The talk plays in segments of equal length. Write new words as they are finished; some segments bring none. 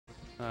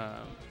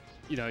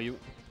you know,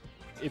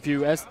 if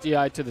you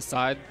SDI to the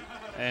side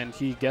and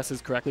he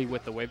guesses correctly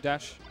with the wave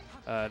dash,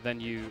 then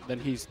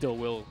he still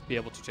will be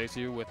able to chase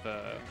you with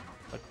a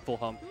full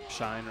hump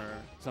shine or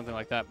something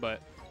like that.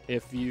 But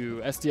if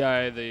you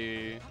SDI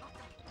the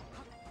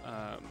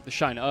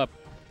shine up,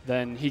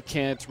 then he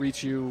can't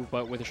reach you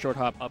but with a short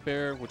hop up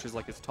air, which is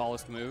like his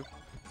tallest move.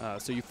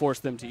 So you force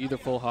them to either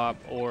full hop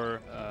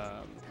or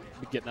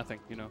get nothing,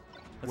 you know.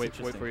 Wait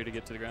for you to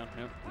get to the ground.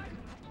 Yeah.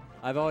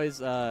 I've always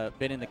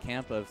been in the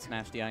camp of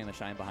smash DIing the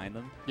shine behind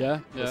them. Yeah,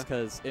 just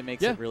because it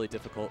makes it really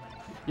difficult.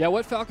 Yeah,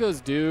 what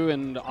Falcos do,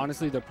 and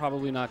honestly, they're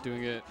probably not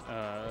doing it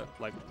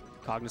like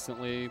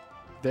cognizantly.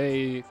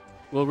 They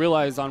will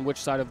realize on which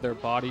side of their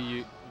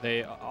body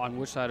on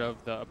which side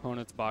of the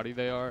opponent's body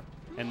they are,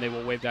 and they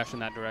will wave dash in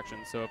that direction.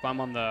 So if I'm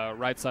on the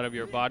right side of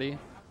your body,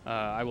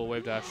 I will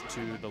wave dash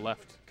to the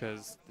left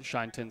because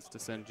shine tends to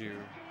send you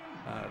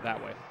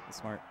that way. That's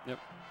smart. Yep.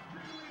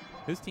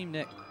 Who's Team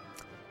Nick?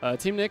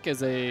 Team Nick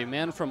is a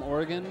man from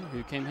Oregon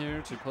who came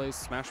here to play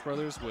Smash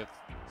Brothers with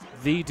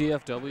the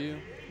DFW,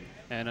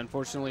 and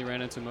unfortunately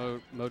ran into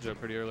Mojo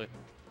pretty early.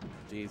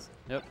 Jeez.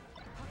 Yep.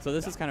 So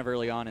this is kind of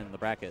early on in the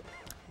bracket.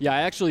 Yeah,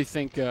 I actually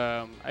think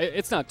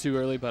it's not too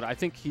early, but I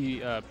think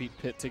he beat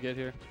Pitt to get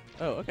here.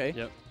 Oh, okay.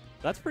 Yep.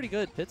 That's pretty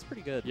good. Pitt's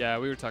pretty good. Yeah,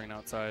 we were talking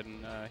outside,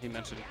 and he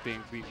mentioned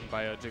being beaten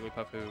by a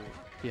Jigglypuff who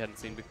he hadn't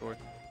seen before.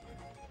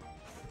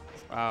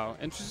 Wow,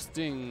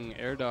 interesting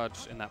air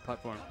dodge in that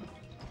platform.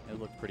 It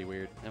looked pretty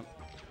weird. Yep.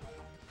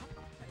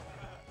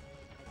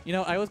 You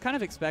know, I was kind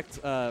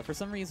of for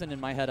some reason in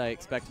my head, I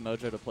expect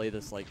Mojo to play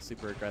this like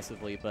super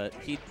aggressively, but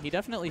he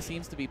definitely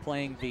seems to be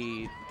playing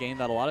the game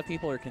that a lot of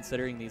people are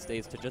considering these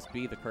days to just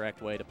be the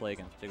correct way to play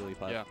against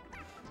Jigglypuff. Yeah.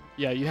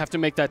 Yeah, you have to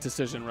make that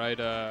decision, right?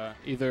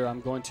 Either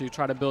I'm going to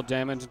try to build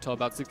damage until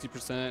about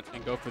 60%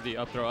 and go for the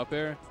up throw up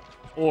air,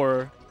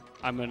 or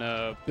I'm going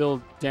to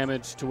build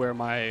damage to where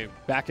my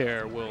back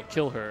air will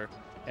kill her,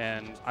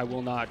 and I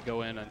will not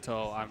go in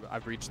until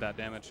I've reached that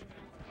damage.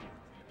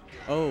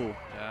 Oh.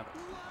 Yeah.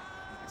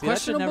 See, that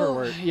should never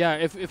work. Yeah,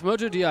 if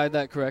Mojo DI'd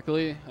that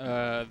correctly,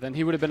 then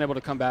he would have been able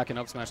to come back and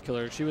up smash kill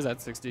her. She was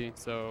at 60,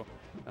 so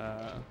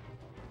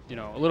you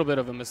know, a little bit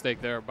of a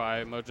mistake there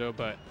by Mojo,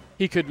 but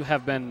he could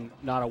have been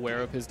not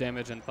aware of his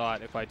damage and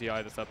thought, if I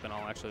DI this up, then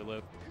I'll actually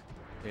live.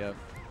 Yeah.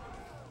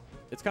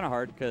 It's kind of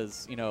hard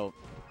because, you know,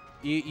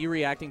 you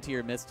reacting to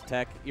your missed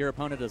tech, your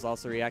opponent is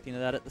also reacting to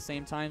that at the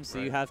same time, so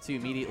you have to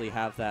immediately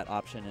have that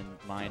option in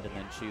mind and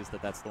then choose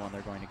that that's the one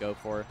they're going to go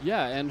for.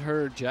 Yeah, and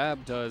her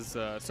jab does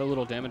so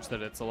little damage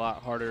that it's a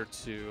lot harder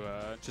to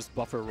just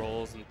buffer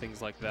rolls and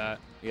things like that.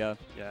 Yeah.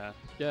 Yeah.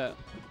 Yeah.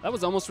 That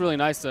was almost really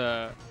nice.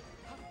 I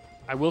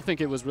will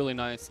think it was really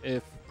nice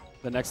if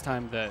the next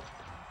time that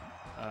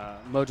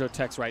Mojo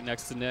techs right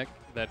next to Nick,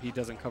 that he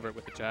doesn't cover it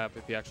with the jab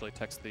if he actually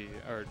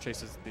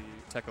chases the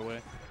tech away.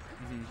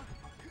 Mm-hmm.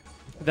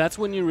 That's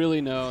when you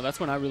really know, that's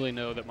when I really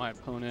know that my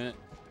opponent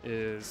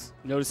is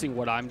noticing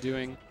what I'm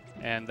doing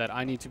and that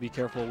I need to be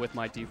careful with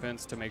my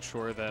defense to make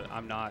sure that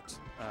I'm not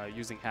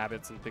using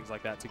habits and things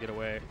like that to get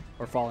away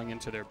or falling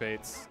into their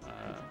baits.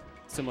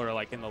 Similar to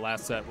like in the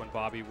last set when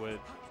Bobby would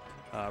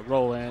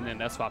roll in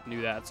and SFOP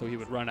knew that, so he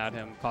would run at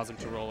him, cause him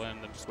to roll in,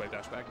 and then just wave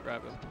dash back and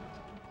grab him.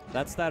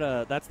 That's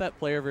that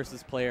player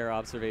versus player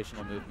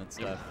observational movement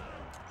stuff.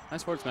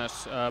 Nice forward smash.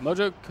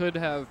 Mojo could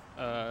have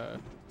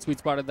sweet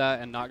spotted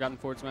that and not gotten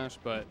forward smash,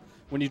 but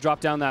when you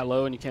drop down that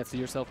low and you can't see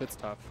yourself, it's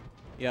tough.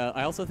 Yeah,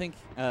 I also think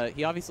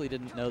he obviously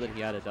didn't know that he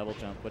had a double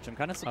jump, which I'm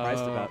kind of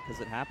surprised about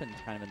because it happened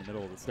kind of in the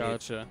middle of the stage.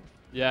 Gotcha.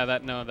 Yeah,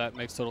 that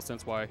makes total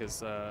sense why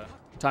his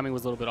timing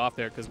was a little bit off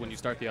there, because when you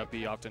start the up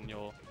B, often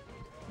you'll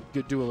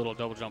do a little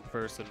double jump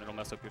first and it'll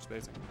mess up your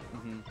spacing.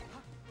 Mm-hmm.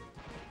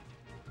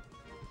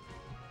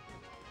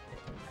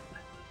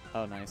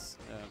 Oh, nice.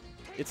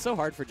 It's so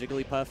hard for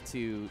Jigglypuff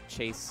to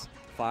chase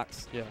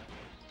Fox. Yeah.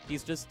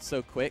 He's just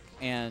so quick,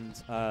 and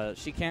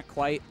she can't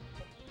quite...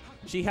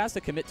 She has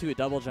to commit to a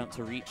double jump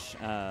to reach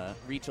a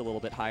little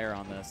bit higher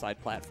on the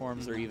side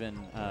platforms or even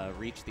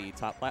reach the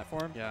top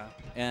platform. Yeah.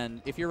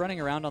 And if you're running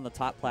around on the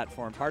top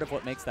platform, part of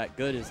what makes that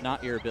good is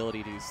not your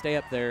ability to stay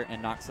up there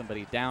and knock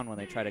somebody down when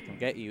they try to come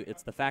get you.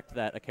 It's the fact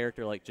that a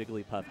character like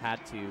Jigglypuff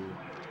had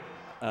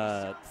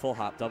to full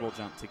hop double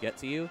jump to get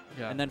to you,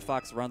 and then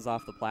Fox runs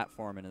off the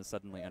platform and is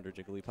suddenly under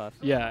Jigglypuff.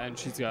 Yeah, and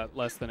she's got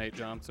less than 8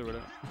 jumps or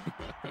whatever.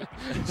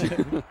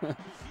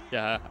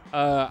 Yeah.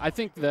 I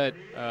think that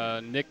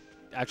Nick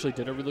actually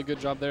did a really good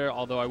job there,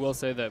 although I will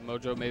say that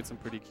Mojo made some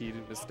pretty key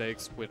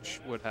mistakes, which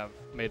would have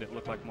made it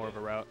look like more of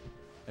a route.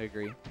 I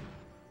agree.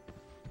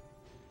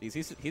 He's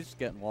just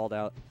getting walled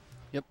out.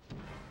 Yep.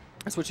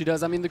 That's what she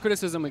does. I mean, the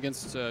criticism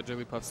against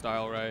Jigglypuff's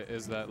style, right,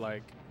 is that,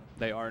 like,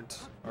 they aren't,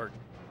 or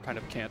kind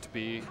of can't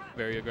be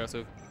very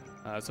aggressive.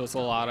 So it's a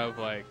lot of,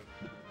 like,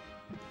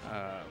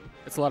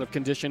 it's a lot of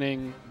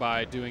conditioning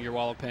by doing your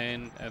wall of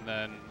pain and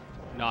then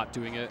not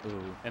doing it.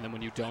 Ooh. And then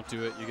when you don't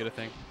do it, you get a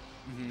thing.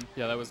 Mm-hmm.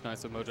 Yeah, that was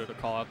nice of Mojo to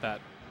call out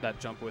that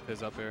jump with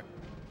his up air.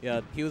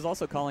 Yeah, he was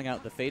also calling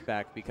out the fade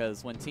back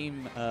because when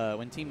Team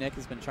Nick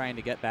has been trying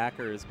to get back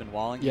or has been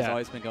walling, he's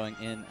always been going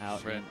in,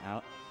 out, in,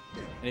 out.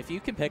 And if you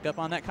can pick up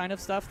on that kind of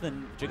stuff,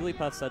 then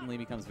Jigglypuff suddenly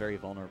becomes very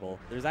vulnerable.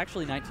 There's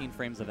actually 19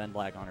 frames of end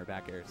lag on her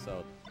back air,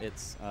 so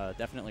it's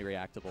definitely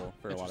reactable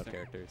for a lot of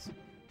characters.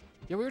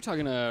 Yeah, we were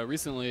talking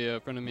recently, a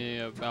friend of me,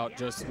 about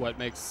just what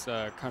makes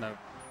kind of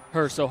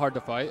her so hard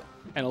to fight,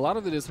 and a lot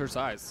of it is her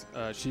size.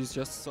 She's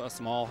just a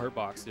small hurt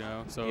box, you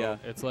know. So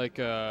it's like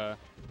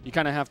you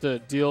kind of have to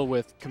deal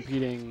with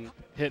competing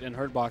hit and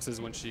hurt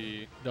boxes when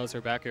she does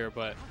her back air.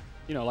 But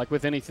you know, like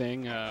with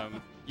anything,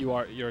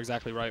 you're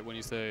exactly right when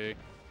you say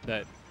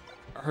that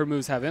her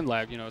moves have end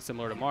lag. You know,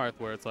 similar to Marth,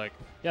 where it's like,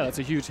 yeah, that's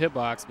a huge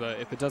hitbox, but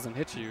if it doesn't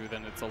hit you,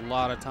 then it's a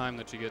lot of time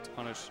that you get to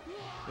punish.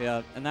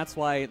 Yeah, and that's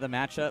why the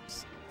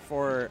matchups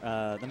for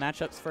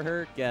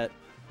her get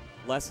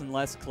less and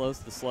less close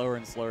the slower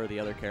and slower the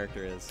other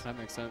character is. That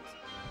makes sense.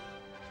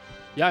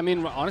 Yeah, I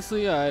mean,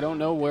 honestly, I don't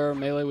know where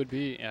Melee would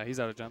be. Yeah, he's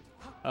out of jump.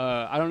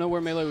 I don't know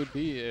where Melee would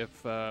be if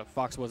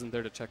Fox wasn't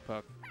there to check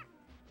Puff.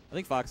 I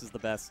think Fox is the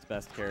best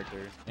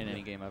character in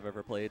any game I've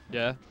ever played.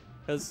 Yeah?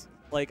 Because,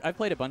 like, I've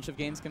played a bunch of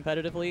games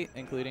competitively,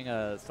 including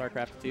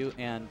StarCraft 2,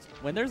 and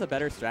when there's a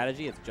better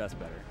strategy, it's just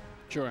better.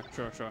 Sure.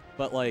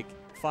 But, like,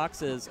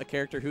 Fox is a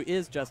character who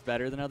is just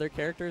better than other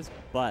characters,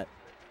 but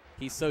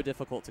he's so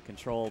difficult to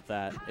control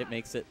that it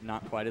makes it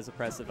not quite as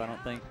oppressive, I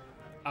don't think.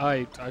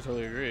 I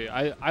totally agree.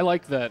 I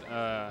like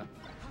that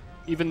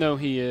even though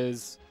he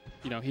is,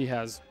 you know, he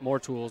has more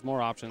tools,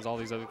 more options, all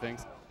these other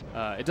things,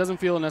 it doesn't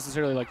feel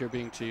necessarily like you're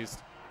being cheesed.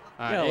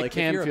 Yeah, like it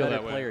can if you're feel a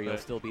better that way, player, you'll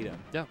still beat him.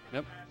 Yeah,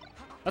 yep.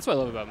 That's what I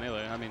love about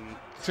Melee. I mean,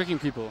 tricking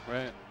people,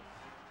 right?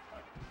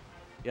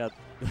 Yeah,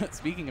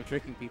 speaking of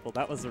tricking people,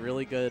 that was a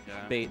really good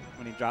bait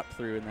when he dropped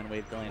through and then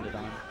wave landed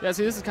on. Yeah,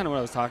 see, this is kind of what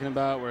I was talking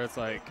about, where it's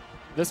like,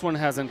 this one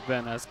hasn't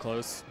been as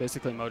close.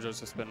 Basically, Mojo's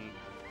just been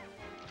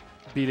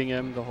beating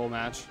him the whole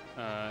match,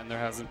 and there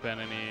hasn't been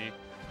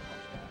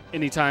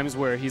any times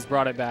where he's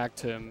brought it back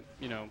to,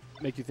 you know,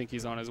 make you think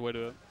he's on his way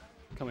to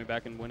coming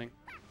back and winning.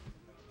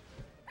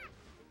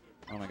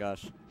 Oh my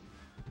gosh.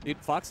 Dude,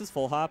 Fox's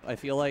full hop, I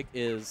feel like,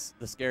 is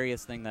the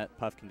scariest thing that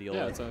Puff can deal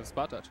with. Yeah, it's a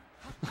spot touch.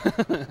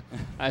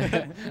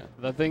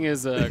 The thing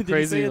is Did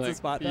crazy. you say like, it's a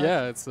spot touch?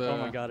 Yeah, it's. Oh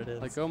my god, it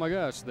is. Like, oh my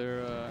gosh,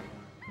 they're.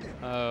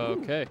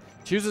 Okay.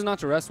 Chooses not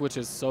to rest, which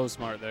is so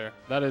smart there.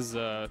 That is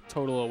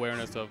total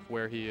awareness of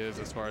where he is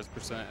as far as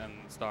percent and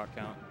stock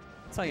count.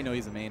 That's how you know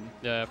he's a main.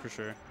 Yeah, for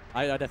sure.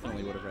 I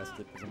definitely would have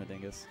rested because I'm a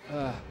dingus.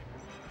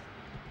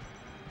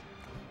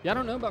 Yeah, I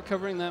don't know about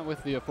covering that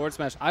with the forward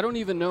smash. I don't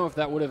even know if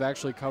that would have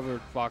actually covered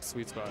Fox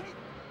sweet spot.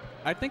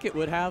 I think it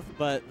would have,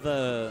 but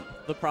the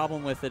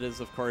problem with it is,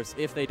 of course,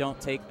 if they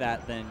don't take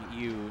that, then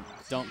you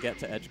don't get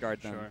to edge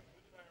guard them. Sure.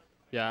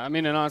 Yeah, I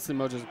mean, and honestly,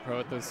 Mojo's a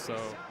pro at this, so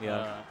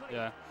yeah.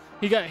 Yeah.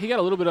 He got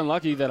a little bit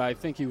unlucky that I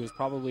think he was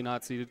probably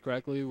not seated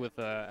correctly with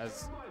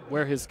as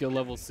where his skill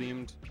level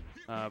seemed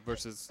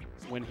versus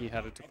when he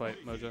had it to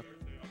fight Mojo.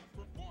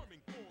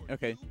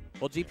 Okay.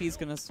 Well, GP's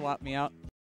gonna swap me out.